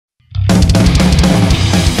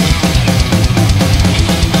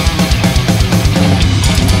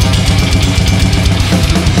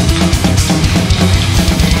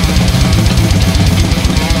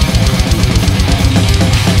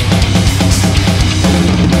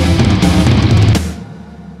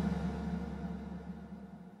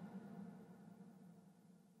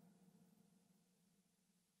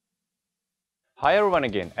Hi everyone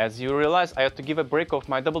again. As you realize, I had to give a break of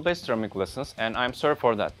my double bass drumming lessons, and I'm sorry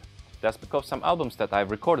for that. That's because some albums that I've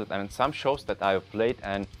recorded and some shows that I've played,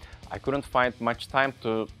 and I couldn't find much time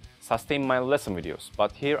to sustain my lesson videos.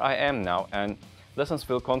 But here I am now, and lessons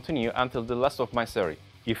will continue until the last of my series.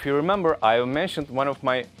 If you remember, I mentioned one of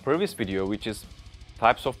my previous video, which is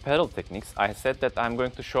types of pedal techniques. I said that I'm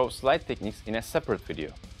going to show slide techniques in a separate video.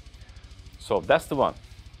 So that's the one.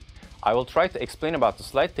 I will try to explain about the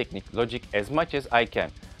slide technique logic as much as I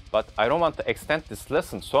can, but I don't want to extend this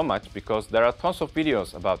lesson so much because there are tons of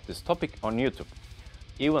videos about this topic on YouTube.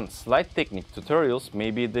 Even slide technique tutorials may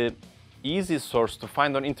be the easiest source to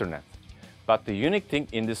find on internet. But the unique thing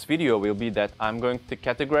in this video will be that I'm going to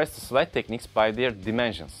categorize the slide techniques by their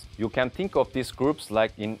dimensions. You can think of these groups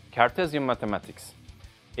like in Cartesian mathematics,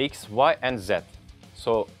 X, Y, and Z.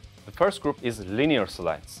 So the first group is linear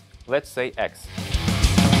slides. Let's say X.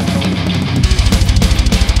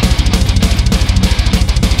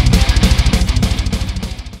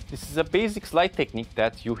 This is a basic slide technique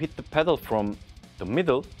that you hit the pedal from the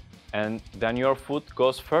middle and then your foot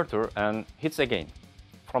goes further and hits again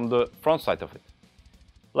from the front side of it,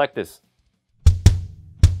 like this.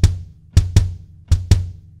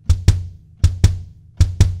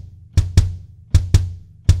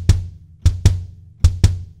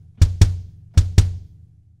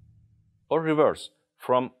 Or reverse,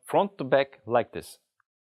 from front to back like this.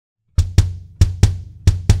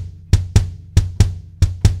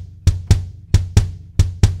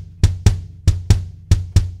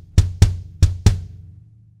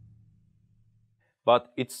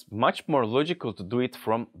 But it's much more logical to do it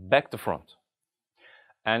from back to front.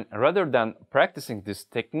 And rather than practicing this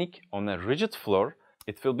technique on a rigid floor,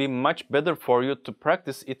 it will be much better for you to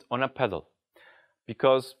practice it on a pedal.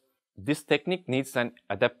 Because this technique needs an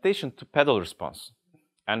adaptation to pedal response.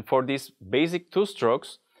 And for these basic two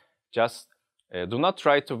strokes, just do not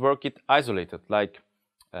try to work it isolated, like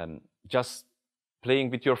just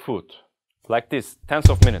playing with your foot, like this, tens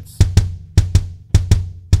of minutes.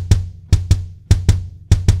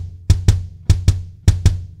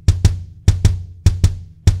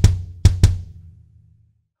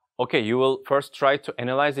 Okay, you will first try to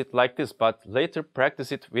analyze it like this, but later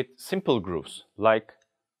practice it with simple grooves, like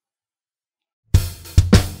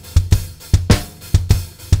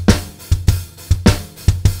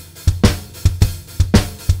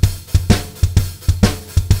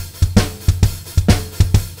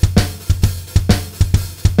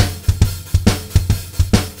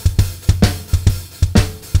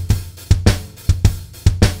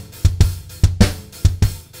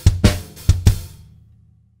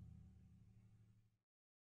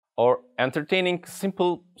or entertaining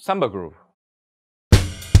simple samba groove.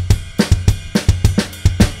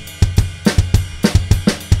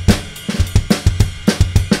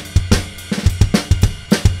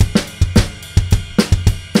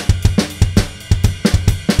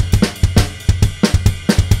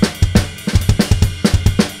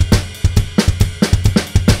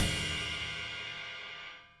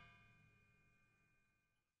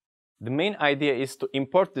 The main idea is to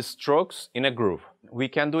import the strokes in a groove. We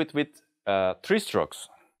can do it with 3 strokes.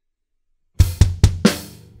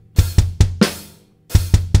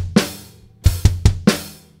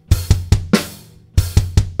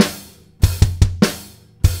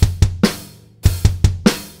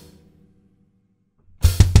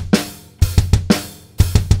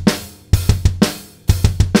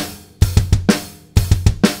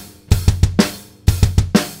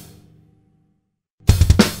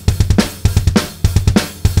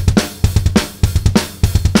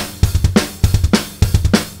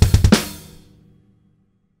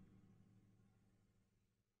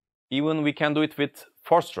 Even we can do it with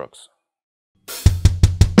 4 strokes.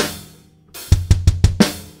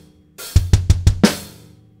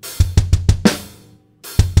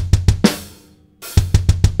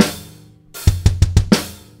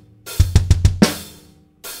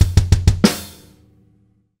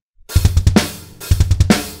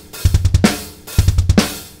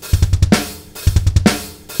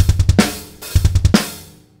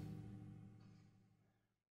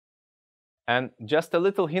 And just a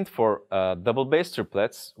little hint for double bass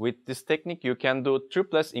triplets. With this technique, you can do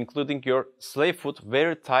triplets including your slave foot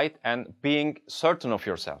very tight and being certain of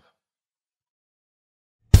yourself.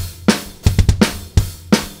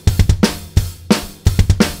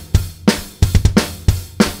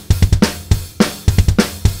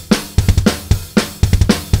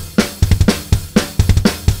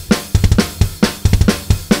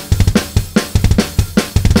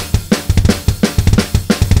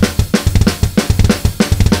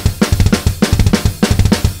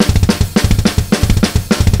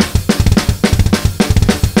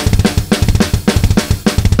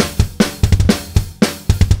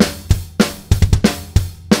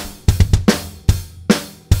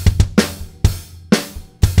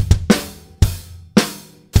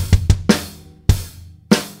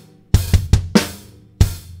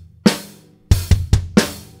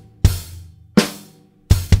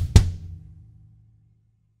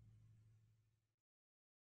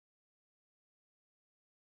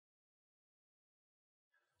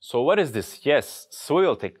 So what is this? Yes,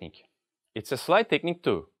 swivel technique. It's a slide technique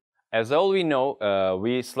too. As all we know,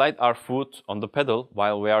 we slide our foot on the pedal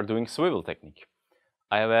while we are doing swivel technique.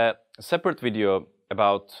 I have a separate video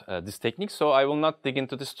about this technique, so I will not dig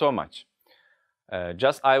into this so much.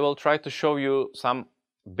 Just I will try to show you some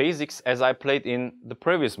basics as I played in the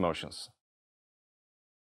previous motions.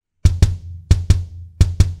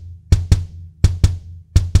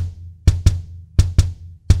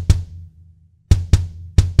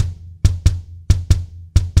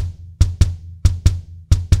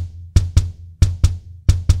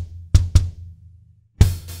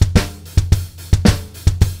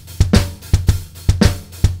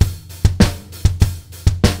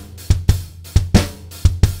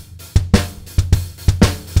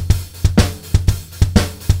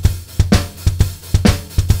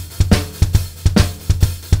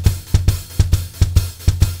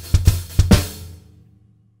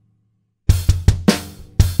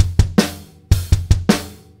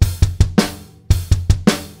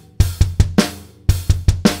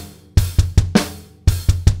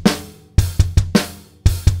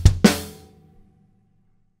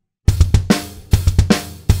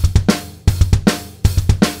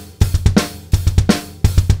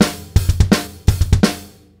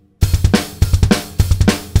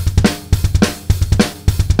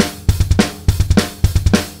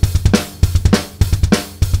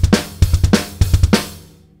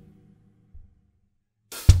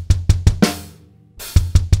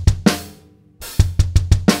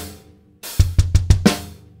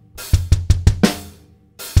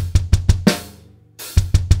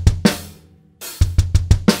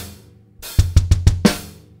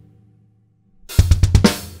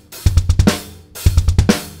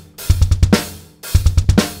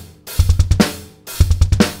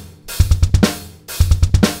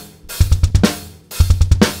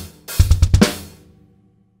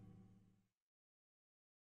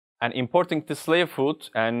 And importing the slave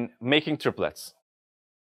foot and making triplets.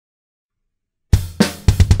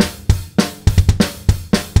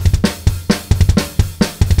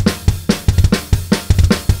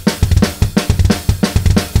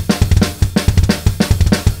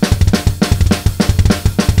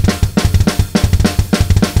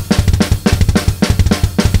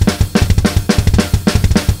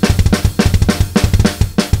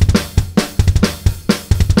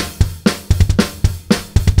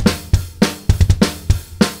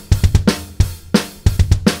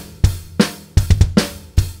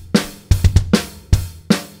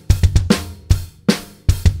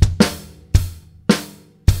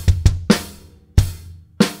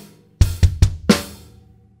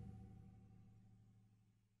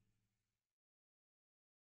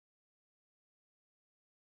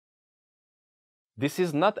 This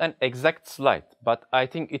is not an exact slide, but I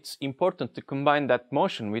think it's important to combine that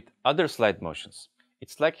motion with other slide motions.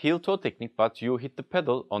 It's like heel-toe technique, but you hit the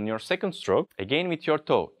pedal on your second stroke, again with your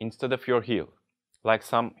toe instead of your heel, like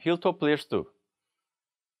some heel-toe players do.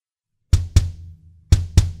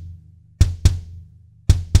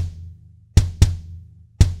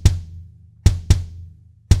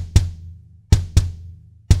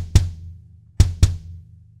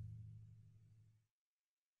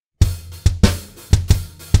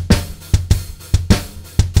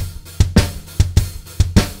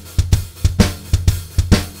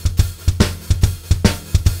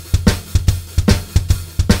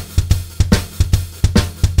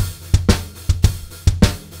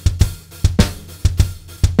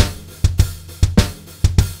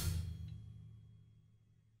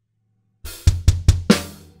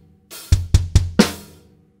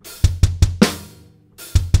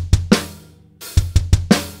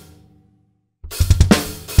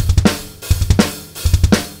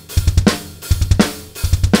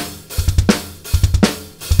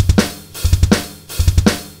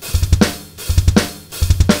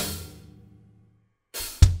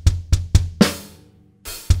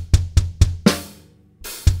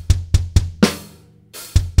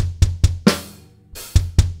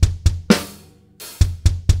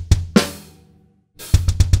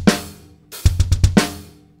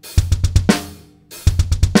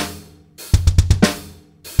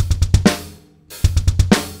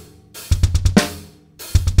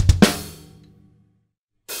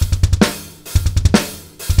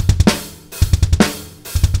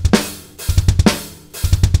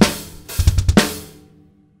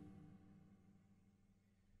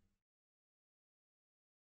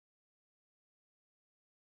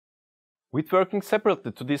 With working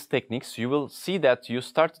separately to these techniques, you will see that you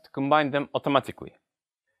started to combine them automatically.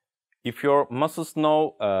 If your muscles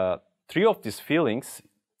know 3 of these feelings,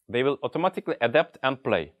 they will automatically adapt and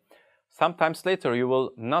play. Sometimes later you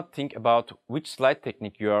will not think about which slide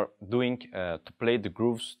technique you are doing to play the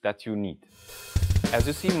grooves that you need. As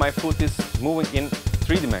you see, my foot is moving in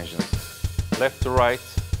 3 dimensions. Left to right,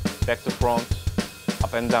 back to front,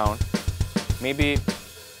 up and down. Maybe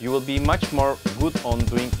you will be much more good on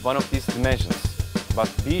doing one of these dimensions, but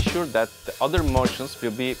be sure that the other motions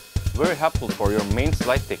will be very helpful for your main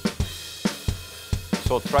slide technique.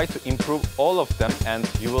 So try to improve all of them and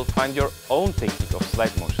you will find your own technique of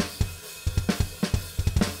slide motions.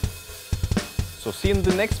 So see you in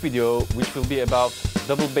the next video, which will be about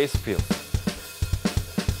double bass fills.